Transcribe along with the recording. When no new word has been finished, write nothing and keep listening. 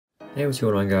Hey, what's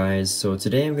going on, guys? So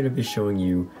today I'm going to be showing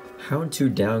you how to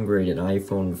downgrade an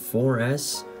iPhone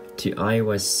 4S to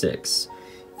iOS 6.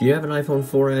 If you have an iPhone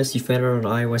 4S, you found it on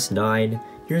iOS 9,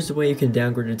 here's the way you can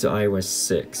downgrade it to iOS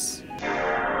 6.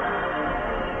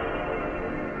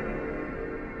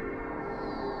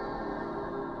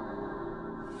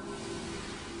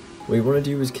 What you want to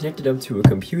do is connect it up to a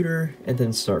computer and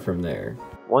then start from there.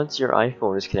 Once your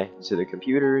iPhone is connected to the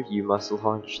computer, you must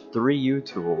launch 3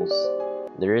 utools.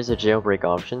 There is a jailbreak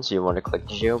option, so you want to click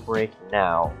jailbreak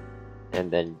now,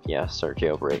 and then start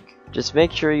jailbreak. Just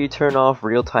make sure you turn off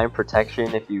real-time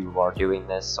protection if you are doing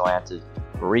this, so I have to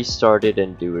restart it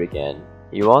and do it again.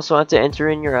 You also have to enter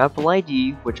in your Apple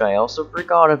ID, which I also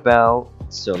forgot about,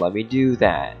 so let me do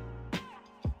that.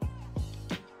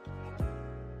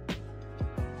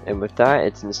 And with that,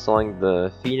 it's installing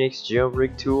the Phoenix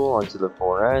jailbreak tool onto the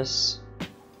 4S.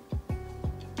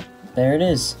 There it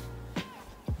is.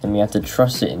 And we have to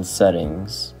trust it in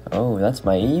settings. Oh, that's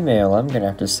my email. I'm gonna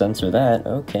have to censor that.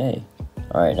 Okay.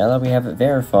 Alright, now that we have it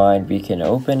verified, we can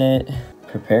open it,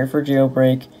 prepare for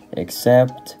jailbreak,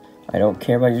 accept. I don't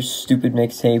care about your stupid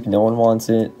mixtape. No one wants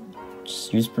it.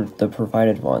 Just use the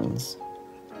provided ones.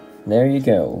 There you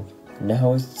go.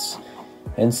 Now it's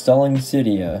installing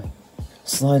Cydia.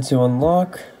 Slide to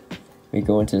unlock. We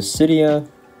go into Cydia.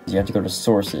 You have to go to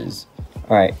sources.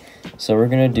 Alright, so we're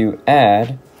gonna do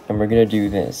add. And we're gonna do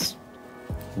this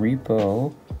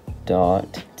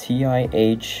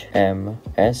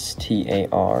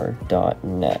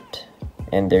repo.tihmstar.net,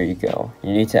 and there you go.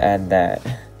 You need to add that.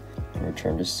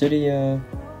 Return to Cydia,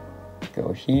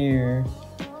 go here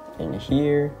and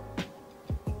here,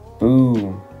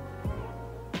 boom.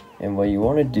 And what you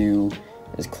want to do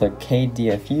is click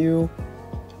KDFU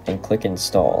and click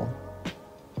install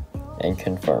and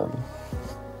confirm.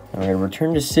 I'm gonna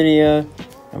return to Cydia.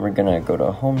 And we're gonna go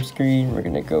to home screen, we're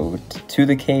gonna go to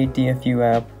the KDFU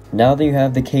app. Now that you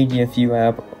have the KDFU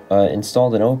app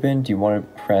installed and opened, you want to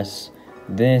press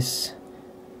this,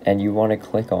 and you want to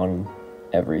click on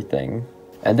everything.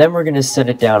 And then we're gonna set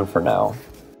it down for now.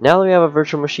 Now that we have a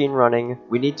virtual machine running,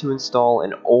 we need to install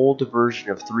an old version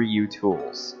of 3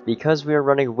 utools. Because we are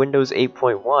running Windows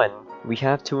 8.1, we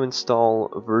have to install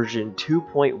version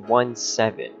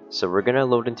 2.17. So we're gonna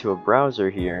load into a browser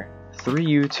here. 3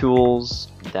 utools,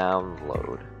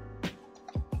 download.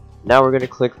 Now we're going to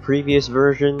click previous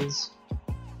versions,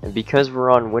 and because we're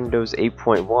on Windows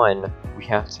 8.1, we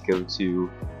have to go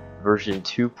to version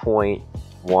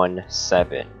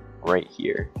 2.17 right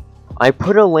here. I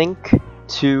put a link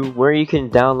to where you can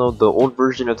download the old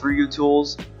version of 3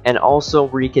 utools, and also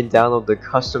where you can download the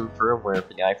custom firmware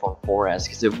for the iPhone 4S,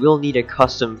 because it will need a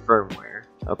custom firmware.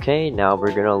 Okay, now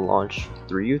we're gonna launch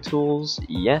 3 utools.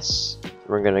 Yes.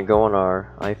 We're gonna go on our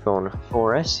iPhone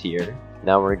 4S here.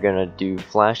 Now we're gonna do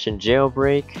flash and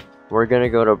jailbreak. We're gonna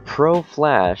go to Pro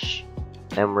Flash,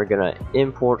 and we're gonna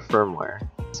import firmware.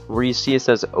 Where you see it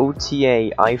says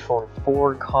OTA iPhone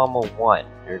 4,1.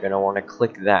 You're gonna want to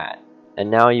click that. And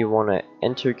now you want to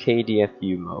enter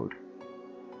KDFU mode.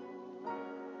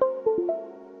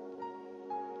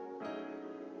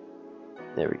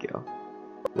 There we go.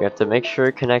 We have to make sure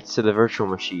it connects to the virtual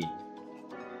machine.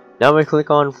 Now we click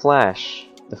on flash,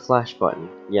 the flash button,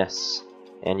 yes,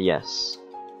 and yes.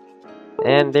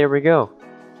 And there we go.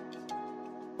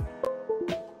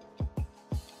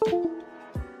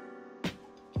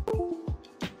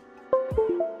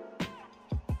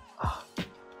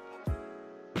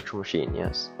 Virtual machine,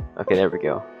 yes. Okay, there we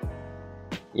go.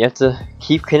 You have to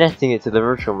keep connecting it to the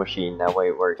virtual machine, that way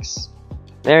it works.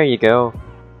 There you go.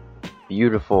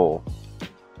 Beautiful.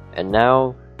 And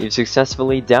now you've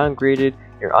successfully downgraded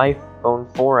your iPhone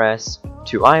 4S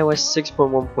to iOS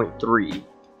 6.1.3.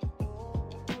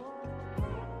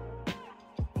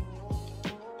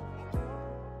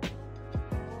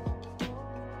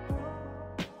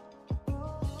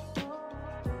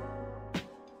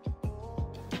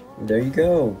 There you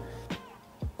go.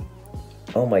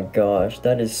 Oh my gosh,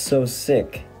 that is so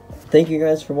sick. Thank you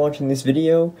guys for watching this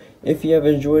video. If you have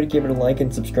enjoyed, give it a like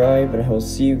and subscribe, and I will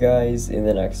see you guys in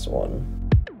the next one.